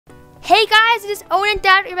Hey guys, it is Owen and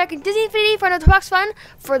Dad. We're back in Disney Infinity for another Box Fun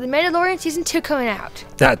for the Mandalorian Season 2 coming out.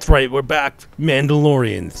 That's right, we're back.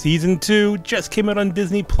 Mandalorian Season 2 just came out on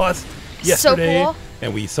Disney Plus yesterday. So cool.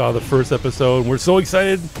 And we saw the first episode. We're so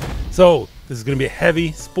excited. So, this is going to be a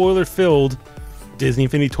heavy, spoiler-filled Disney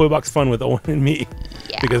Infinity Toy Box Fun with Owen and me.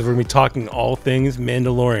 Yeah. Because we're going to be talking all things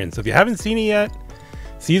Mandalorian. So if you haven't seen it yet,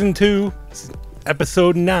 Season 2,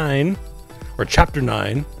 Episode 9, or Chapter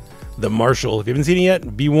 9, The Marshal. If you haven't seen it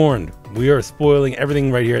yet, be warned. We are spoiling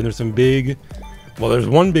everything right here. And there's some big, well, there's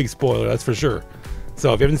one big spoiler, that's for sure.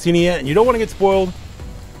 So if you haven't seen it yet and you don't want to get spoiled,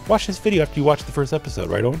 watch this video after you watch the first episode,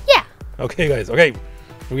 right, Owen? Yeah. Okay, guys. Okay, we're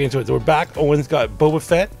getting into it. So we're back. Owen's got Boba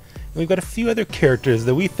Fett. And we've got a few other characters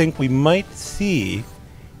that we think we might see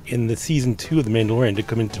in the Season 2 of The Mandalorian to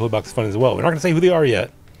come into Toy Box Fun as well. We're not going to say who they are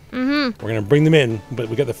yet. We're going to bring them in. But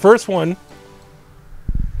we got the first one.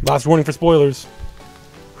 Last warning for spoilers.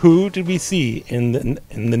 Who did we see in the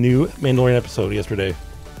new Mandalorian episode yesterday?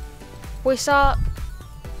 We saw...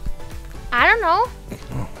 I don't know.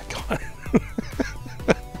 Oh my god.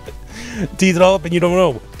 Tease it all up and you don't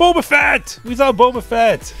know. Boba Fett! We saw Boba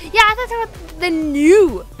Fett! Yeah, I thought they were the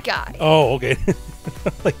new guy. Oh, okay.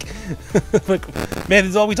 like, man, this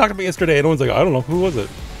is all we talked about yesterday. And everyone's like, I don't know. Who was it?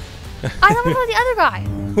 I thought we were the other guy.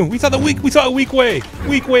 We saw a weak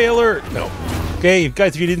way alert. No. Okay,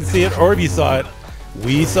 guys, if you didn't see it or if you saw it,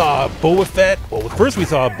 we saw Boba Fett. Well, first we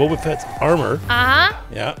saw Boba Fett's armor. Uh-huh.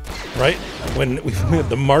 Yeah, right? When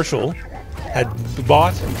the Marshal had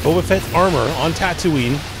bought Boba Fett's armor on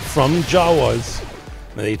Tatooine from Jawas.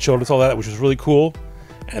 And they showed us all that, which was really cool.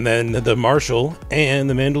 And then the Marshal and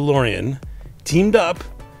the Mandalorian teamed up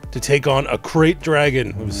to take on a crate dragon.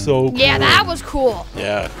 It was so cool. Yeah, that was cool.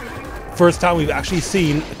 Yeah. First time we've actually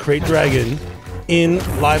seen a crate dragon in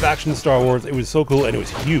live action Star Wars. It was so cool, and it was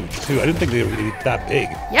huge too. I didn't think they would be that big.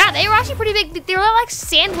 Yeah, they were actually pretty big. They were like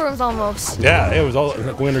sandworms almost. Yeah, it was all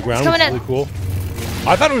going underground. It was really cool.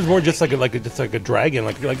 I thought it was more just like a dragon.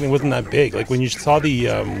 Like it wasn't that big. Like when you saw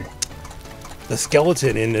the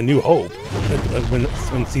skeleton in A New Hope, when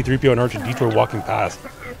C-3PO and R2-D2 were walking past,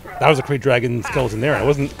 that was a crate dragon skeleton there. It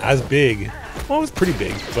wasn't as big. Well, it was pretty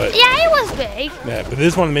big, but yeah, it was big. Yeah, but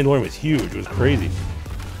this one, the Mandalorian, was huge. It was crazy.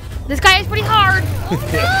 This guy is pretty hard. Oh,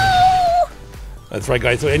 no! That's right,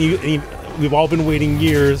 guys. So, we've all been waiting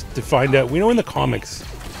years to find out. We know in the comics,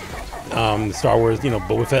 Star Wars,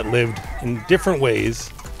 Boba Fett lived in different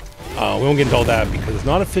ways. We won't get into all that because it's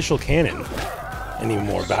not official canon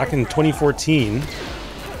anymore. Back in 2014, I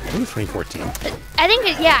think it was 2014. I think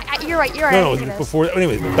yeah, you're right. No, it was before.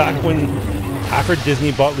 Anyways, back when after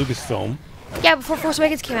Disney bought Lucasfilm. Yeah, before Force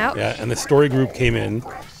Awakens came out. Yeah, and the story group came in.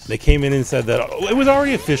 They came in and said that it was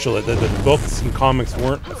already official that the books and comics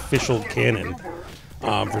weren't official canon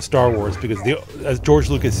for Star Wars because, as George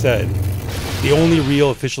Lucas said, the only real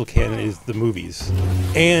official canon is the movies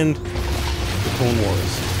and the Clone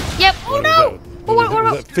Wars. Yep. Oh no! What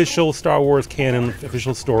about official Star Wars canon,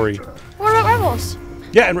 official story? What about Rebels?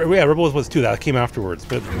 Yeah, Rebels was too. That came afterwards.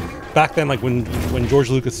 But back then, like when George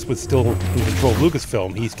Lucas was still in control of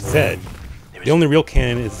Lucasfilm, he said the only real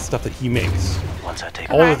canon is the stuff that he makes.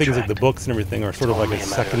 All the things like the books and everything are sort of like a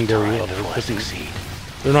secondary level.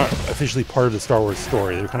 They're not officially part of the Star Wars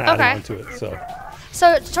story. They're kind of adding on to it.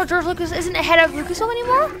 So George Lucas isn't ahead of Lucasfilm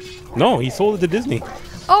anymore? No, he sold it to Disney.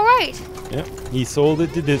 Oh, right. Yeah, he sold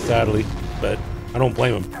it to Disney, sadly, but I don't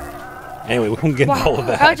blame him. Anyway, we won't get into all of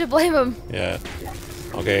that. How'd you blame him? Yeah.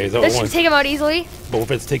 Okay, so Let's take him out easily. Boba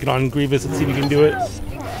Fett's taking on Grievous. Let's see if we can do it.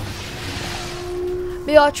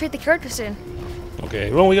 Maybe I'll trade the character soon.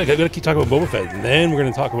 Okay, well, we gotta keep talking about Boba Fett, and then we're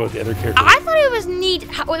gonna talk about the other characters. I thought it was neat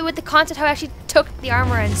with the concept how he actually took the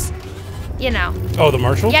armor and, Oh, the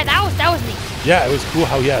Marshal? Yeah, that was neat. Yeah, it was cool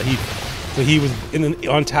how he was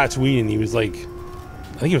on Tatooine, and he was like,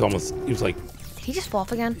 I think he was like. Did he just fall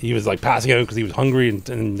off again? He was like passing out because he was hungry and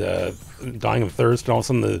dying of thirst, and all of a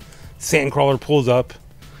sudden the sandcrawler pulls up.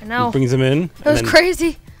 I know. Brings him in. That was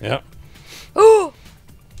crazy. Yeah. Ooh.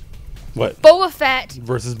 What? Boba Fett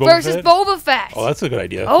versus Boba Fett? Oh, that's a good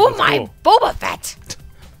idea. Oh, that's my cool. Boba Fett.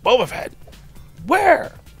 Boba Fett.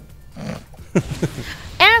 Where?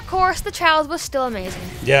 And of course, the child was still amazing.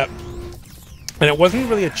 Yeah. And it wasn't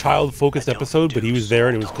really a child-focused episode, but he was there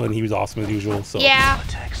and it was cool and he was awesome as usual. So. Yeah.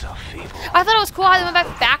 I thought it was cool how they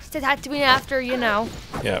went back to Tatooine after, Yeah.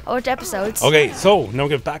 which episodes. Okay, so now we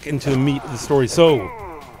get back into the meat of the story. So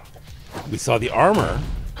we saw the armor.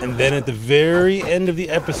 And then at the very end of the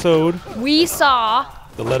episode, we saw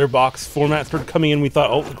the letterbox format started coming in. We thought,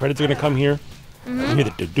 oh, the credits are going to come here. You hear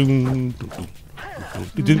the do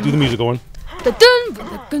the music going.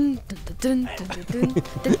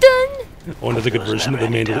 Owen does a good version of the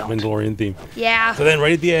Mandalorian theme. Yeah. So then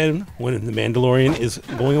right at the end, when the Mandalorian is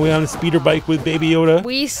going away on a speeder bike with Baby Yoda,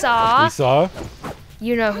 We saw.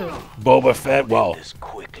 You know who? Boba Fett. Well,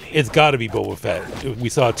 it's got to be Boba Fett. We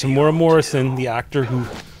saw Tamora Morrison, the actor who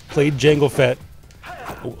played Jango Fett,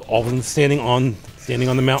 all of them standing on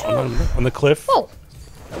the mountain on the cliff. Oh.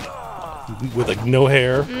 With like no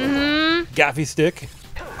hair, gaffy stick.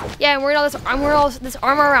 Yeah, and wearing all this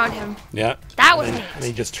armor around him. Yeah. That was neat. And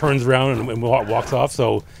he just turns around and walks off.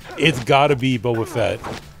 So it's got to be Boba Fett.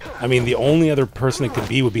 I mean, the only other person it could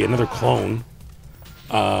be would be another clone.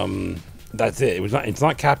 That's it. It's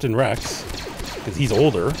not Captain Rex because he's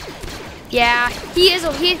older. Yeah, he is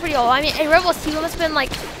pretty old. I mean, in Rebels, he must have been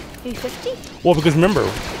like maybe 50. Well, because remember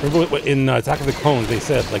in Attack of the Clones, they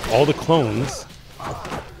said like all the clones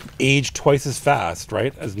age twice as fast,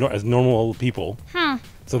 right, as normal people.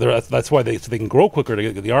 So that's why they can grow quicker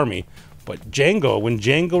to get the army. But when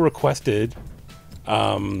Jango requested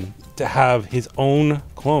to have his own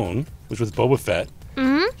clone, which was Boba Fett,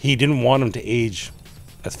 he didn't want him to age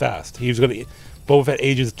as fast. He was Boba Fett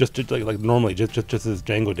ages just like normally, just as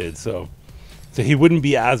Jango did. So he wouldn't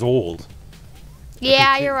be as old.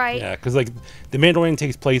 Yeah, you're right. Yeah, because like the Mandalorian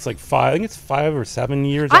takes place like 5 or 7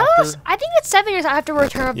 years after. I think it's 7 years after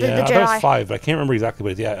Return of the Jedi. I thought it was 5, but I can't remember exactly.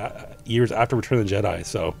 But it's, years after Return of the Jedi.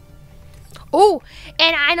 So. Oh,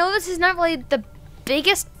 and I know this is not really the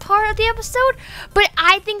biggest part of the episode, but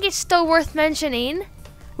I think it's still worth mentioning.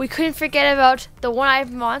 We couldn't forget about the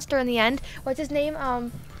one-eyed monster in the end. What's his name?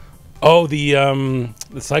 Oh, the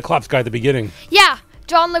Cyclops guy at the beginning. Yeah,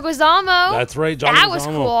 John Leguizamo. That's right, John That Leguizamo. was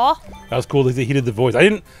cool. That was cool. He did the voice.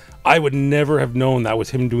 I would never have known that was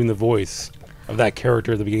him doing the voice of that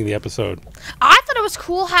character at the beginning of the episode. I thought it was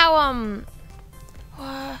cool how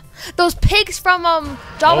those pigs from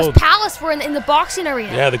Jabba's palace were in the boxing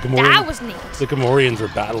arena. Yeah, the Gamorreans. That was neat. The Gamorreans were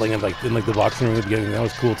battling in the boxing ring at the beginning. That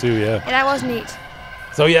was cool too. Yeah. And that was neat.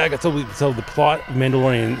 So yeah, so the plot of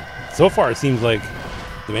Mandalorian so far it seems like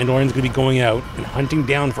the Mandalorian's going to be going out and hunting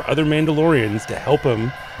down for other Mandalorians to help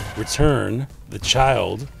him return the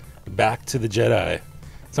child back to the Jedi.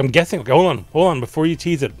 So I'm guessing. Okay, hold on, before you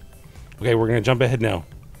tease it. Okay, we're going to jump ahead now.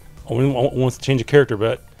 Owen wants to change a character,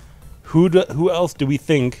 but who else do we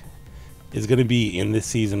think is going to be in this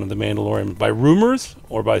season of The Mandalorian? By rumors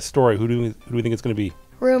or by story? Who do we think it's going to be?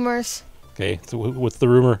 Rumors. Okay, so what's the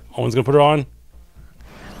rumor? Owen's going to put it on?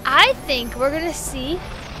 I think we're going to see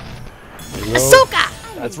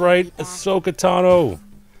Ahsoka. That's right, Ahsoka Tano.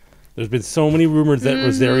 There's been so many rumors that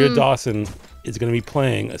Rosario Dawson is going to be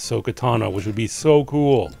playing Ahsoka Tano, which would be so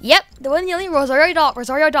cool. Yep, the one and only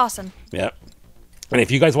Rosario Dawson. Yep. And if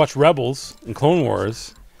you guys watch Rebels and Clone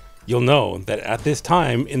Wars, you'll know that at this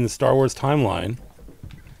time in the Star Wars timeline,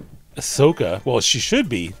 Ahsoka, well, she should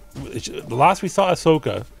be. The last we saw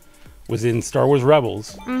Ahsoka was in Star Wars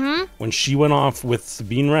Rebels when she went off with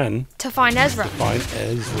Sabine Wren to find Ezra.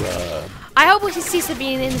 I hope we can see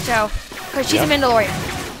Sabine in the show because she's a Mandalorian.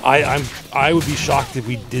 I would be shocked if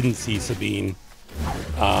we didn't see Sabine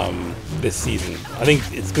this season. I think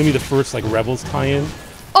it's going to be the first like Rebels tie-in.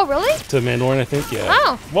 Oh, really? To Mandalorian, I think, yeah.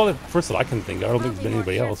 Oh. Well, the first that I can think of. I don't think there's been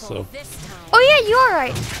anybody else, so. Oh, yeah, you are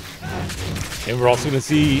right. And we're also going to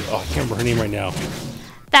see, I can't remember her name right now.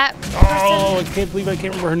 That I can't believe I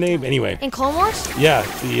can't remember her name. Anyway. In Clone Wars? Yeah,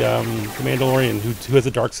 the Mandalorian who has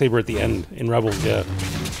a darksaber at the end in Rebels, yeah.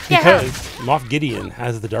 Because Moff Gideon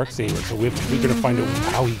has the darksaber, so we're going to find out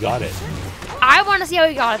how he got it. I want to see how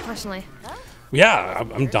he got it, personally. Yeah,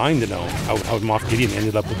 I'm dying to know how Moff Gideon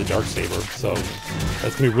ended up with the darksaber, so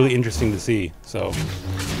that's going to be really interesting to see, so.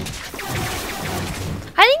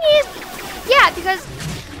 I think he is, yeah, because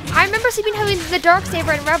I remember Sabine having the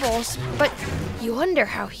darksaber in Rebels, but you wonder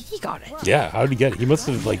how he got it. Yeah, how did he get it? He must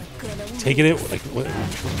have, like, taken it, like,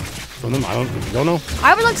 from them. I don't know.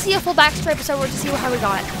 I would like to see a full backstory episode to see how he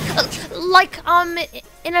got it. Like,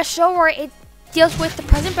 in a show where it deals with the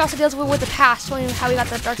present, but also deals with the past, showing how he got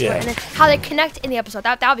the darksaber and then how they connect in the episode.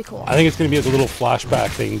 That would be cool. I think it's going to be like a little flashback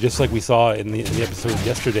thing, just like we saw in the episode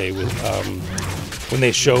yesterday with when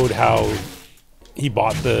they showed how he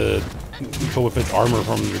bought the Boba Fett's armor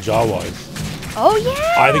from the Jawas. Oh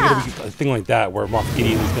yeah! I think it'll be a thing like that where Moff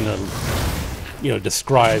Gideon is going to,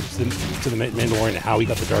 describe to the Mandalorian how he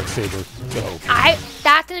got the darksaber. So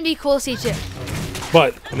that's going to be cool to see too.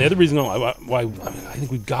 But and the other reason why I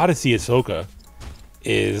think we've got to see Ahsoka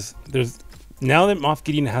is now that Moff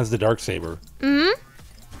Gideon has the darksaber,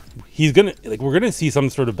 he's we're gonna see some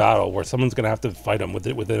sort of battle where someone's gonna have to fight him with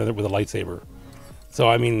a lightsaber. So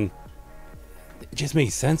I mean, it just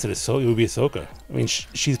makes sense that it would be Ahsoka. I mean,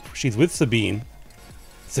 she's with Sabine.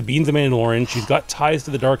 Sabine's a Mandalorian. She's got ties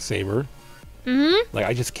to the darksaber. Mm-hmm. Like,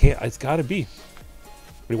 I just can't. It's got to be.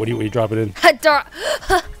 What do you drop it in?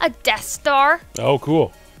 A Death Star. Oh,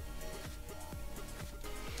 cool.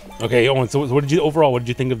 Okay, Owen. So, what did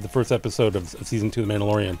you think of the first episode of season 2 of The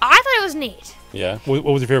Mandalorian? I thought it was neat. Yeah. What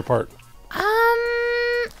was your favorite part?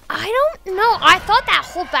 I don't know. I thought that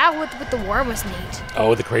whole battle with the worm was neat. Oh,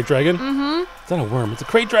 with the crate dragon? Mm-hmm. It's not a worm. It's a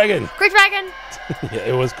crate dragon. Great Dragon. Yeah,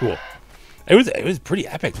 it was cool. It was pretty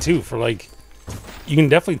epic too. For like, you can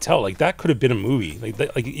definitely tell like that could have been a movie. Like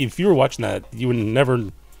if you were watching that, you would never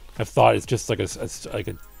have thought it's just like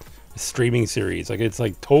a streaming series. Like it's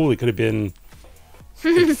like totally could have been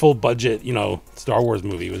like, full budget, Star Wars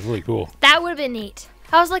movie. It was really cool. That would have been neat.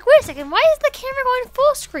 I was like, wait a second, why is the camera going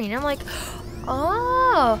full screen? I'm like,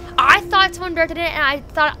 oh, I thought someone directed it, and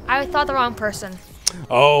I thought the wrong person.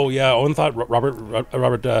 Oh yeah, Owen thought Robert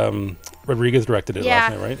Rodriguez directed it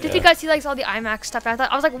last night, right? Just because he likes all the IMAX stuff. I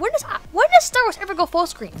was like, when does Star Wars ever go full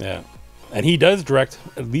screen? Yeah, and he does direct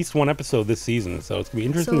at least one episode this season, so it's gonna be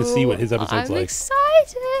interesting to see what his episode's like. I'm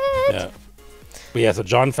excited. Yeah. But yeah, so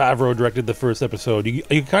Jon Favreau directed the first episode. You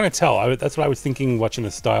can kind of tell. That's what I was thinking watching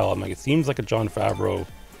the style. I'm like, it seems like a Jon Favreau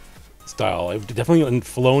style. Definitely in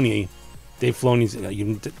Filoni, Dave Filoni's.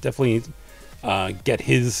 You can definitely get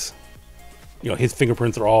his, his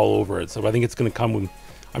fingerprints are all over it. So I think it's going to come with.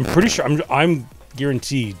 I'm pretty sure. I'm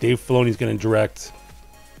guaranteed Dave Filoni's going to direct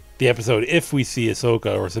the episode if we see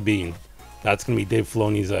Ahsoka or Sabine. That's going to be Dave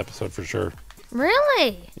Filoni's episode for sure.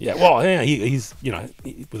 Really? Yeah, well, yeah, he's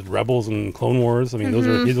with Rebels and Clone Wars. I mean, those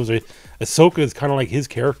are Ahsoka is kind of like his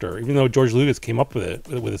character, even though George Lucas came up with it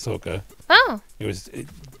with Ahsoka. Oh,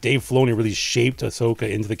 Dave Filoni really shaped Ahsoka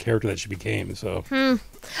into the character that she became. So,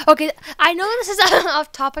 okay, I know this is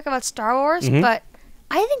off topic about Star Wars, but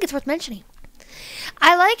I think it's worth mentioning.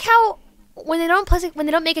 I like how when they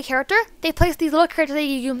don't make a character, they place these little characters that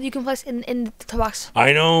you can place in the box.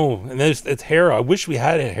 I know, and it's Hera. I wish we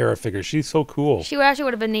had a Hera figure. She's so cool. She actually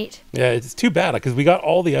would have been neat. Yeah, it's too bad because we got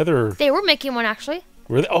all the other. They were making one actually.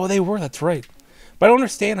 Were they? Oh, they were. That's right. But I don't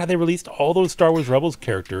understand how they released all those Star Wars Rebels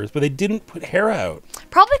characters, but they didn't put Hera out.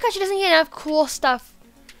 Probably because she doesn't get enough cool stuff.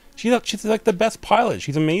 She's like the best pilot.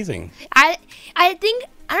 She's amazing. I think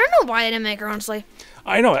I don't know why they didn't make her, honestly.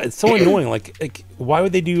 I know, it's so annoying. Like, why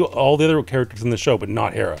would they do all the other characters in the show but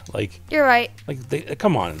not Hera? Like, you're right. Like,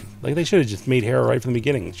 come on. Like, they should have just made Hera right from the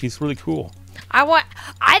beginning. She's really cool.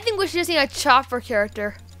 I think we should just need a Chopper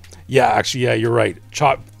character. Yeah, actually, yeah, you're right.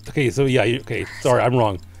 Okay, so yeah, okay. Sorry, I'm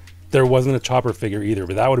wrong. There wasn't a Chopper figure either,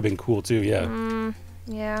 but that would have been cool too. Yeah.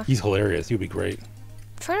 Yeah. He's hilarious. He would be great. I'm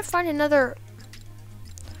trying to find another.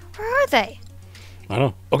 Where are they? I don't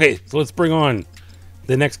know. Okay, so let's bring on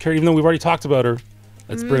the next character. Even though we've already talked about her,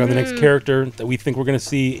 let's bring on the next character that we think we're going to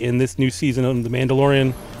see in this new season of The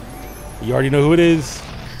Mandalorian. You already know who it is.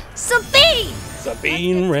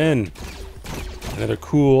 Sabine Wren. Another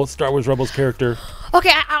cool Star Wars Rebels character.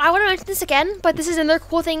 Okay, I want to mention this again, but this is another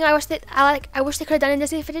cool thing I wish they could have done in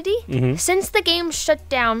Disney Infinity. Since the game shut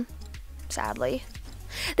down, sadly,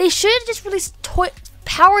 they should have just released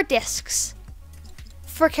power discs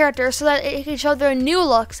for characters so that it could show their new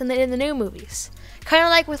looks in the new movies. Kind of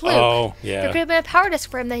like with Luke. Oh, yeah. There could have been a power disc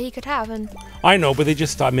for him that he could have. And I know, but they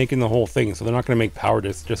just stopped making the whole thing, so they're not going to make power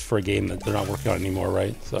discs just for a game that they're not working on anymore,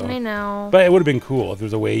 right? So I know. But it would have been cool if there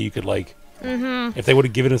was a way you could, like, if they would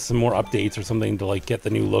have given us some more updates or something to, like, get the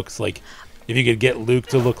new looks. Like, if you could get Luke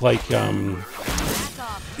to look like,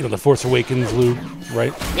 the Force Awakens Luke,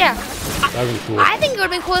 right? Yeah. That would be cool. I think it would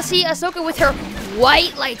have been cool to see Ahsoka with her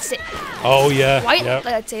white lightsaber. Oh, yeah.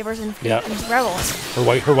 Lightsabers in Rebels. Her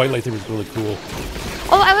white lightsaber is really cool.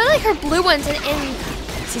 Oh, I really like her blue ones in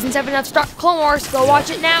Season 7 of Clone Wars. Go watch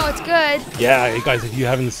it now. It's good. Yeah, hey guys, if you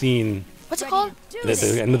haven't seen... What's it called?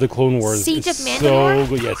 The end of the Clone Wars. Siege of Mandalore? So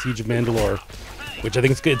good. Yeah, Siege of Mandalore. Which I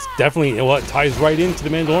think it's good. It's definitely... Well, it ties right into The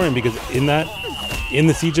Mandalorian because in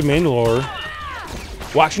the Siege of Mandalore...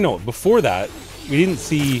 Well, actually, no. Before that, we didn't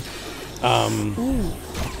see...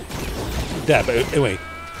 that, but anyway...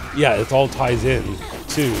 Yeah, it all ties in to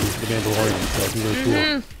The Mandalorian, so it's really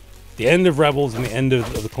cool. The end of Rebels and the end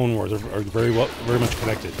of the Clone Wars are very much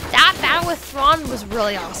connected. That battle with Thrawn was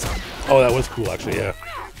really awesome. Oh, that was cool, actually, yeah.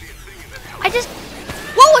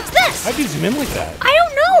 Whoa, what's this? How'd you zoom in like that? I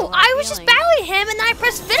don't know. I was just battling him, and then I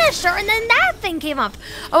pressed finisher, and then that thing came up.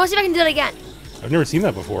 I want to see if I can do it again. I've never seen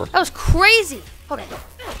that before. That was crazy. Okay.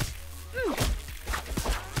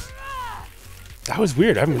 That was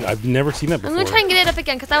weird. I've never seen that before. I'm going to try and get it up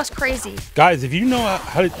again, because that was crazy. Guys, if you know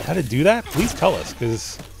how to do that, please tell us,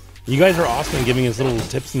 because you guys are awesome at giving us little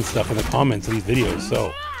tips and stuff in the comments of these videos.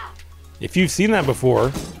 So, if you've seen that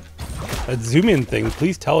before, that zoom in thing,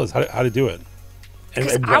 please tell us how to do it.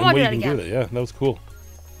 And I want to do that you can again. do it. Yeah, that was cool.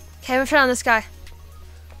 Okay, I'm gonna turn on this guy.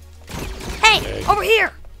 Hey, Okay. over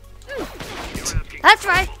here. That's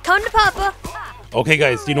right. Come to Papa. Okay,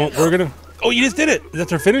 guys, you know what we're gonna... Oh, you just did it.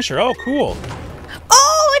 That's her finisher. Oh, cool.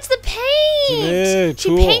 Oh, it's the paint. Yeah, She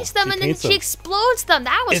cool. paints them She and then paints she them. explodes them.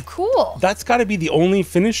 That was cool. That's got to be the only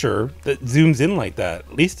finisher that zooms in like that,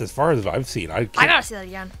 at least as far as I've seen. I gotta see that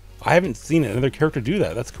again. I haven't seen another character do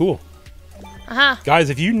that. That's cool. Guys,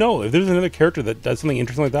 if you know, if there's another character that does something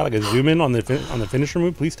interesting like that, like a zoom in on the finisher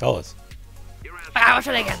move, please tell us. I'll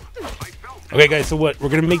try it again. Okay, guys, so what? We're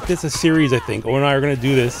going to make this a series, I think. Owen and I are going to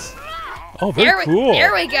do this. Oh, very cool.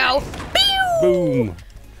 There we go. Boom.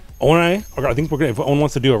 Owen and I think we're going to, if Owen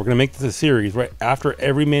wants to do it, we're going to make this a series right after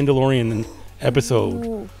every Mandalorian episode.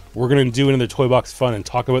 Ooh. We're going to do another Toy Box Fun and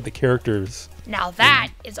talk about the characters. Now that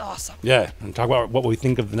is awesome. Yeah, and talk about what we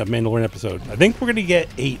think of the Mandalorian episode. I think we're going to get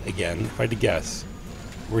 8 again, if I had to guess.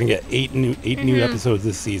 We're going to get 8 new episodes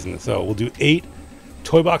this season. So we'll do 8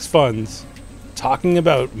 Toy Box Funs talking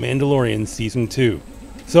about Mandalorian Season 2.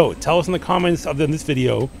 So tell us in the comments of this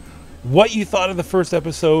video what you thought of the first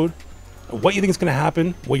episode, what you think is going to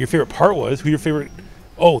happen, what your favorite part was, who your favorite...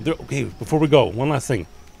 Oh, okay, before we go, one last thing.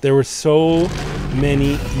 There were so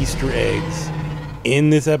many Easter eggs in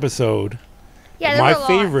this episode. Yeah, there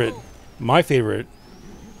were a lot. My favorite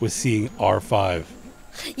was seeing R5.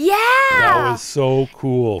 Yeah! That was so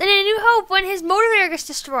cool. And in New Hope, when his motivator gets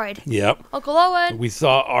destroyed. Yep. Uncle Owen. We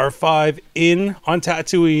saw R5 on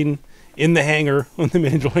Tatooine in the hangar when the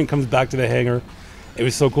Mandalorian comes back to the hangar. It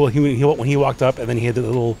was so cool. When he walked up and then he had the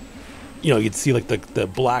little, you'd see like the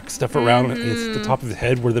black stuff around it's the top of his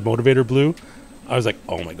head where the motivator blew. I was like,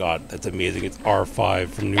 oh my god, that's amazing. It's R5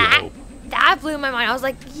 from New Hope. That blew my mind. I was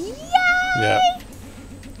like, yay! Yeah.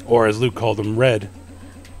 Or as Luke called him, Red.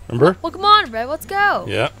 Remember? Well, come on, Red, let's go.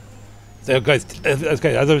 Yeah. So guys, as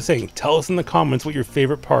I was saying, tell us in the comments what your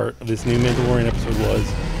favorite part of this new Mandalorian episode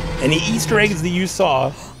was. Any Easter eggs that you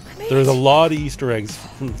saw. There's a lot of Easter eggs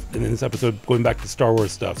in this episode going back to Star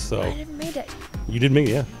Wars stuff. So I didn't make it. You did make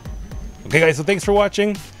it, yeah. Okay, guys, so thanks for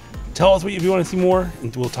watching. Tell us if you want to see more,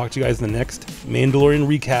 and we'll talk to you guys in the next Mandalorian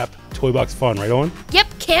recap Toy Box Fun, right, Owen? Yep,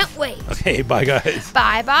 can't wait. Okay, bye, guys.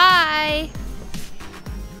 Bye-bye.